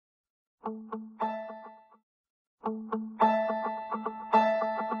In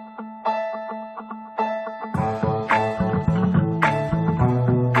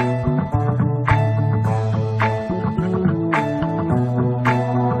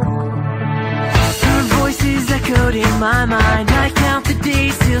my mind, I count the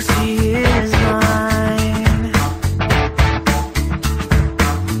days till she is mine.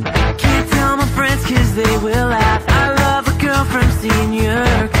 Can't tell my friends cause they will laugh. I love a girl from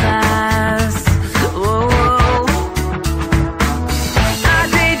senior class. Whoa, whoa. I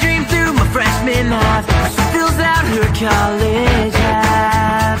daydream through my freshman half. She fills out her college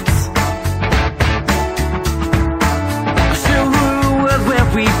apps. I'll show her a world where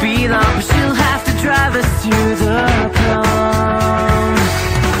we belong, but she'll have to drive us to the prom.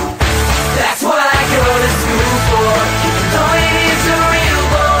 That's what I go to school for, even though it is a real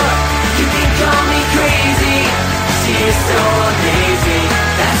bore. You can call me crazy, she is so amazing.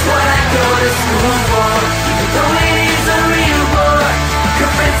 That's what I go to school for, even though it is a real bore.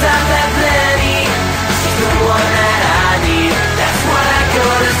 Girlfriends I've had plenty, she's the one that I need. That's what I go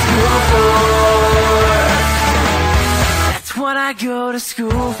to school for. That's what I go to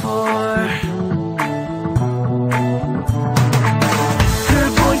school for.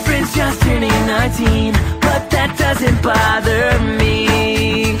 Just turning 19, but that doesn't bother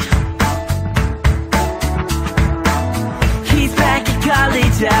me. He's back at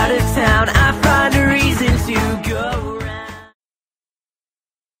college out of